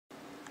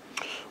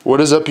What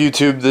is up,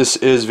 YouTube? This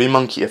is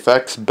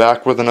VMonkeyFX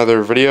back with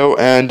another video,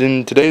 and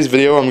in today's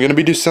video I'm going to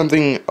be doing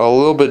something a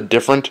little bit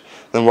different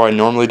than what I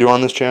normally do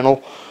on this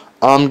channel.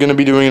 I'm going to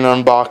be doing an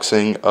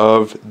unboxing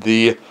of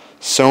the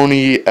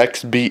Sony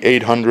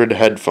XB800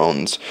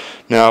 headphones.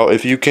 Now,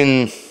 if you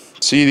can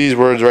see these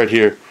words right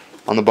here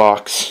on the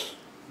box,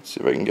 let's see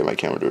if I can get my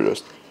camera to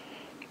adjust.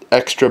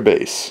 Extra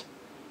bass.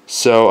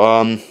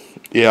 So,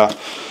 yeah,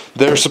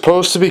 they're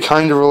supposed to be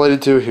kind of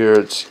related to, here,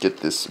 let's get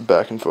this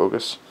back in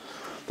focus.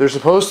 They're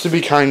supposed to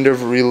be kind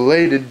of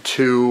related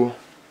to,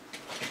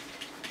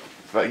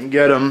 if I can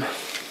get them,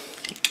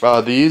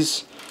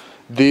 these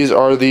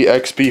are the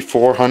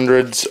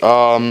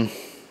XB400s.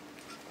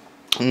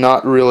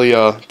 Not really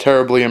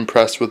terribly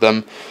impressed with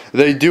them.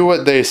 They do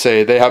what they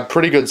say. They have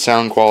pretty good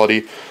sound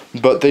quality,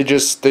 but they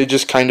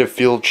just kind of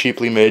feel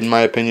cheaply made, in my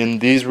opinion.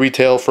 These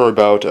retail for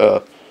about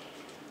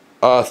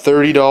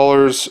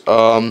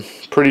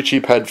 $30. Pretty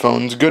cheap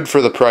headphones, good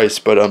for the price,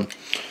 but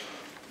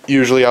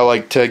usually I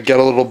like to get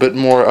a little bit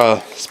more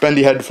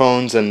spendy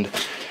headphones and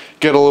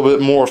get a little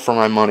bit more for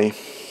my money.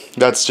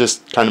 That's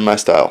just kind of my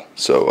style.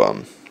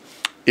 So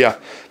yeah,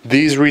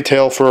 these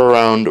retail for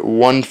around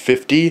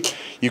 $150.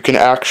 You can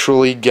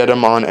actually get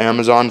them on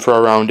Amazon for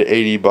around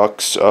 80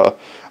 bucks.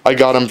 I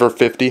got them for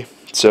 50,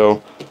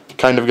 so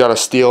kind of got a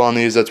steal on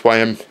these. That's why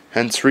I'm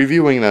hence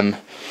reviewing them.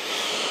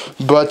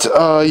 But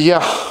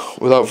yeah,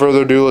 without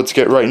further ado, let's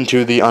get right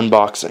into the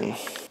unboxing.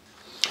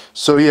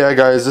 So yeah,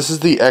 guys, this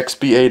is the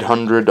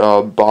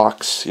XB800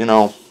 box. You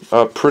know,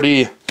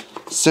 pretty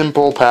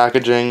simple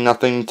packaging,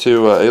 nothing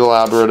too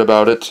elaborate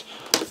about it.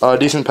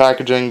 Decent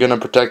packaging, gonna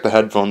protect the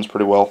headphones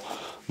pretty well.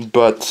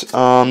 But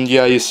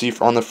yeah, you see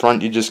on the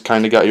front, you just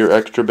kind of got your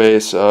extra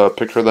bass,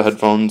 picture of the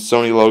headphones,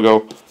 Sony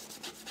logo,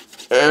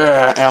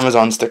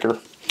 Amazon sticker.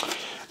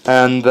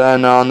 And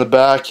then on the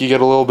back, you get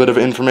a little bit of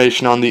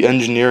information on the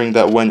engineering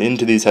that went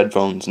into these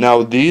headphones.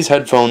 Now, these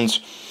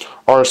headphones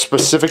are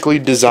specifically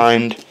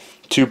designed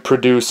to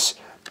produce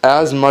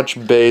as much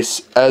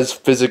bass as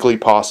physically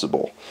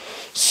possible.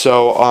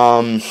 So,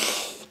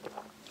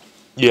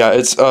 yeah,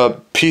 it's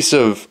a piece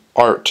of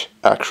art,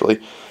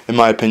 actually, in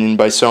my opinion,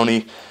 by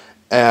Sony,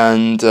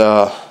 and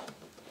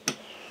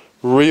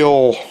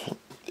real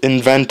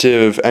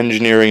inventive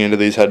engineering into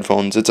these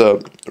headphones. It's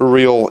a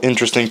real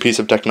interesting piece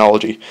of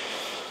technology.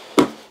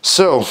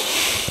 So,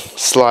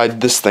 slide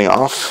this thing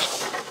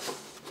off,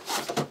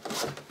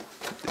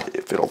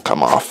 if it'll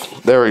come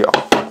off. There we go.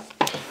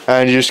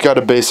 And you just got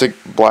a basic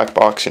black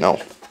box, you know,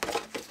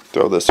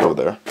 throw this over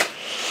there.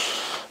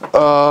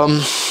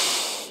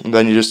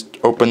 Then you just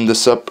open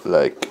this up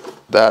like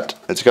that.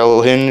 It's got a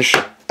little hinge,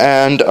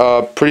 and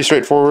pretty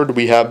straightforward,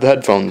 we have the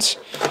headphones.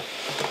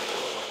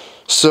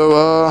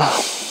 So,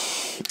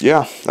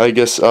 yeah, I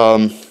guess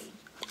I'll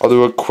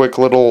do a quick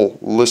little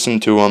listen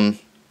to them,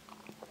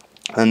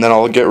 and then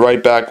I'll get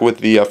right back with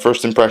the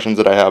first impressions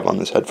that I have on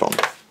this headphone.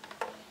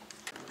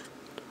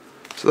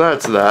 So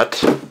that's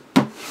that.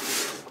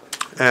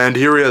 And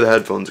here we have the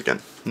headphones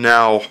again.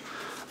 Now,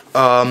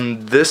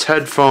 this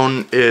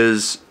headphone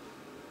is,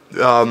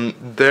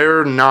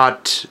 they're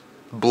not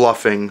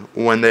bluffing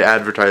when they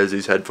advertise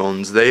these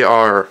headphones. They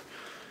are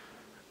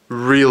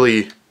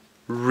really,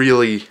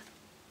 really,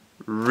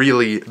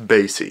 really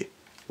bassy.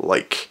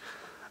 Like,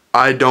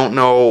 I don't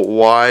know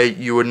why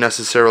you would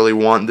necessarily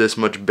want this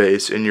much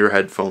bass in your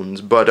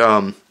headphones, but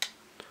I'm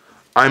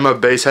a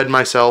bass head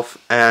myself,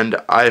 and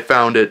I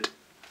found it,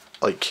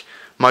 like,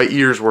 my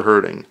ears were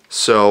hurting.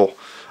 So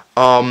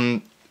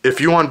if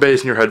you want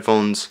bass in your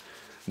headphones,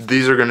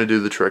 these are going to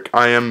do the trick.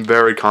 I am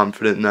very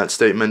confident in that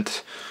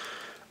statement.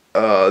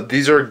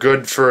 These are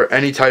good for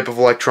any type of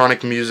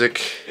electronic music,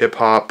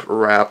 hip-hop,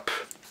 rap,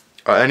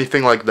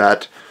 anything like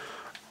that.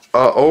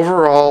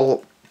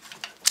 Overall,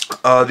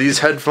 these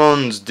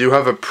headphones do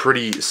have a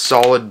pretty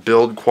solid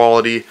build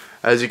quality.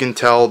 As you can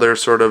tell, they're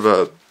sort of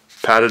a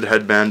padded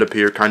headband up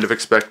here, kind of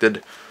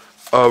expected.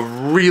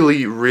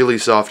 Really, really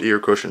soft ear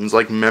cushions,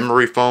 like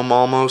memory foam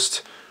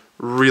almost.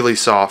 Really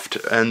soft,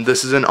 and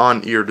this is an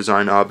on-ear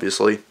design,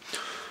 obviously.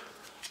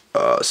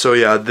 So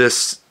yeah,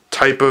 this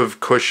type of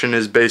cushion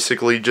is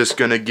basically just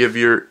going to give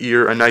your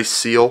ear a nice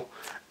seal,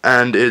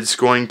 and it's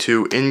going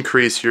to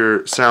increase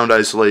your sound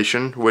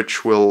isolation,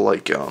 which will,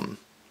 like, you're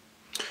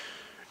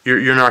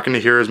not going to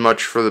hear as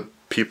much for the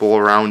people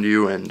around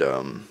you, and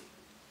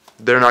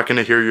they're not going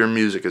to hear your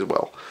music as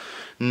well.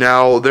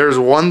 Now, there's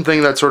one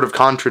thing that sort of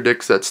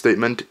contradicts that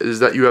statement, is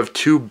that you have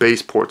two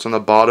bass ports on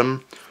the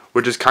bottom,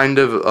 which is kind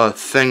of a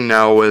thing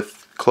now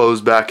with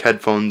closed back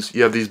headphones.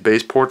 You have these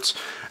bass ports,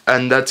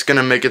 and that's going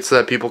to make it so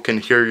that people can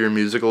hear your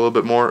music a little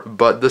bit more,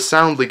 but the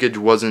sound leakage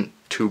wasn't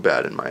too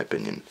bad, in my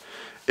opinion.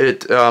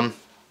 It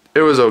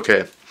was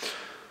okay.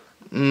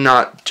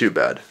 Not too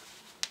bad.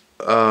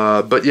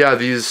 But yeah,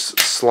 these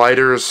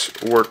sliders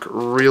work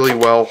really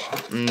well.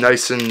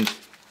 Nice and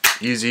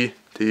easy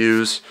to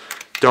use.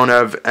 Don't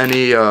have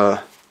any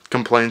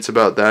complaints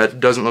about that.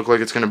 Doesn't look like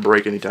it's going to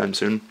break anytime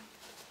soon.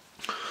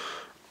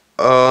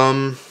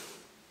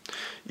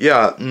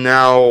 Yeah,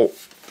 now,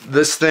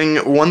 This thing,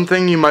 one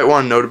thing you might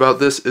want to note about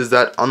this is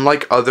that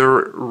unlike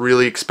other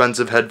really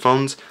expensive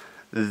headphones,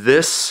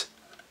 this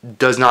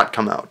does not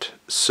come out.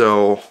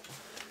 So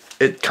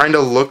it kind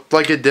of looked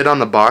like it did on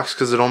the box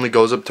because it only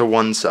goes up to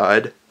one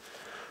side.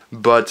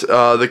 But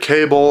the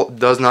cable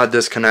does not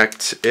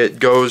disconnect. It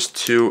goes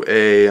to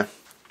a,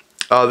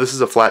 this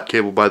is a flat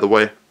cable, by the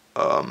way,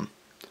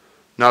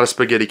 not a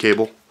spaghetti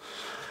cable.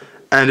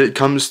 And it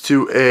comes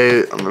to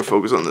a, I'm going to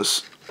focus on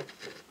this,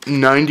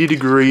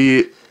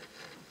 90-degree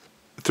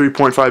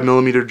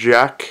 3.5mm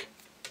jack.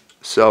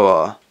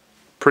 So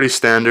pretty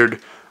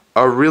standard.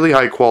 A really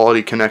high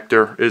quality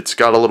connector. It's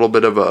got a little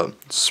bit of a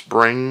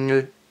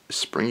springy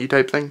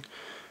type thing.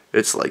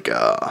 It's like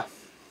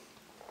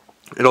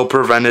it'll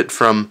prevent it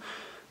from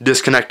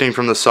disconnecting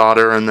from the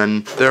solder and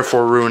then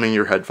therefore ruining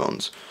your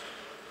headphones.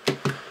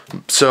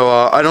 So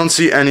I don't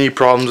see any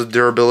problems with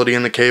durability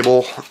in the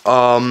cable.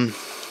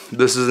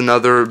 This is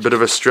another bit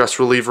of a stress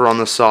reliever on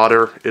the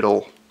solder.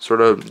 It'll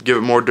sort of give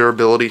it more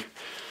durability.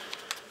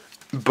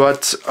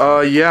 But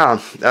yeah,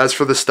 as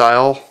for the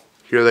style,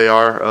 here they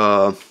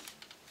are.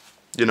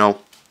 You know,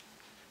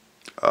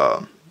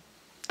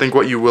 think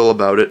what you will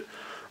about it.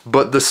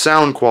 But the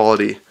sound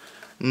quality,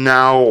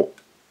 now,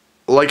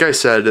 like I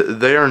said,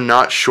 they are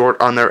not short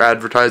on their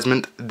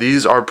advertisement.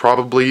 These are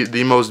probably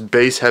the most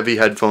bass heavy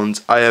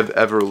headphones I have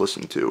ever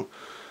listened to.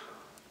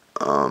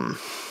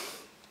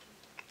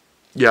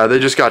 Yeah, they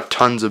just got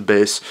tons of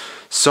bass.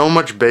 So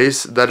much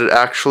bass that it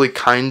actually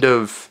kind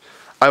of,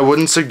 I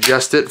wouldn't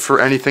suggest it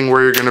for anything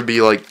where you're going to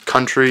be like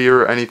country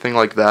or anything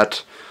like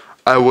that.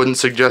 I wouldn't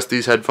suggest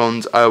these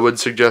headphones. I would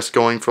suggest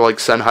going for like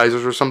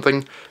Sennheisers or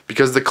something,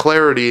 because the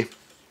clarity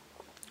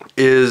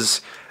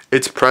is,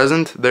 it's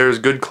present, there's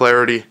good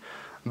clarity,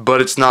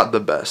 but it's not the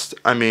best.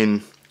 I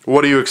mean,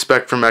 what do you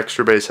expect from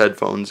extra bass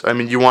headphones? I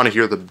mean, you want to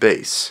hear the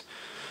bass.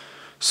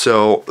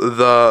 So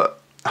the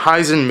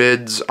highs and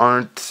mids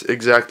aren't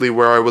exactly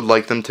where I would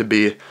like them to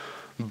be,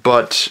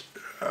 but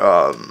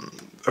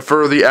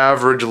for the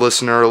average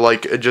listener,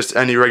 like just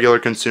any regular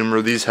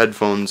consumer, these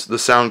headphones, the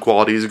sound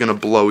quality is going to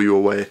blow you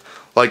away.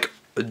 Like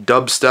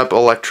dubstep,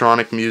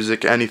 electronic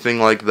music, anything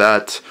like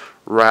that,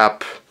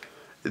 rap,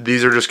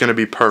 these are just going to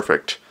be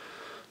perfect.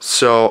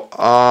 So,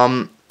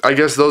 I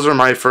guess those are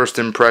my first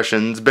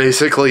impressions,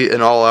 basically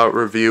an all-out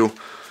review.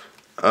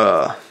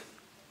 So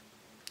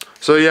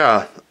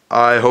yeah,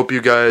 I hope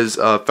you guys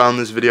found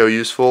this video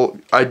useful.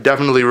 I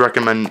definitely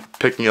recommend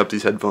picking up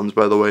these headphones,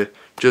 by the way.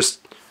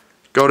 Just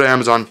go to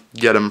Amazon,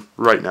 get them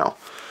right now.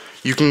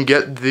 You can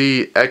get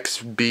the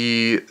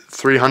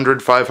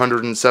XB800,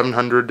 500, and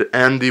 700,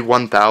 and the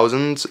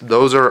 1000s.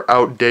 Those are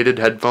outdated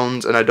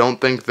headphones, and I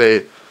don't think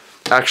they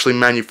actually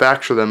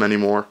manufacture them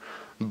anymore.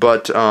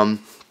 But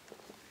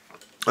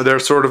they're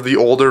sort of the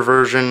older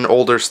version,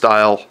 older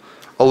style,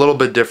 a little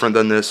bit different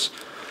than this.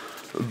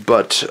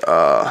 But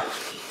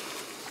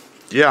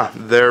yeah,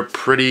 they're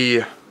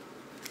pretty.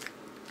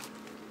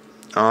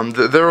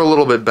 They're a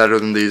little bit better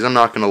than these. I'm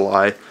not gonna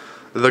lie.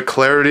 The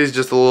clarity is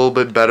just a little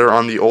bit better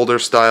on the older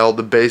style.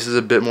 The bass is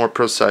a bit more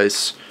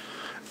precise.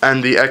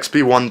 And the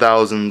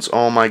XB1000s,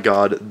 oh my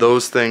god,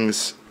 those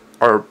things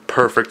are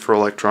perfect for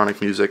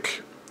electronic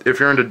music. If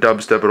you're into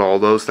dubstep at all,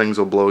 those things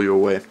will blow you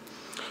away.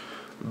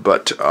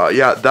 But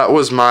yeah, that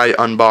was my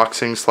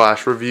unboxing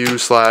slash review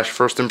slash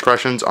first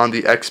impressions on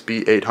the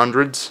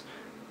XB800s.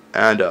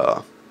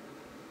 And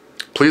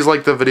please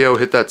like the video,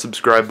 hit that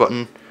subscribe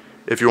button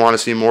if you want to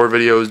see more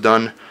videos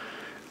done.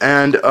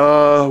 And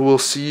we'll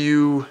see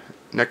you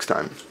next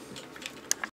time.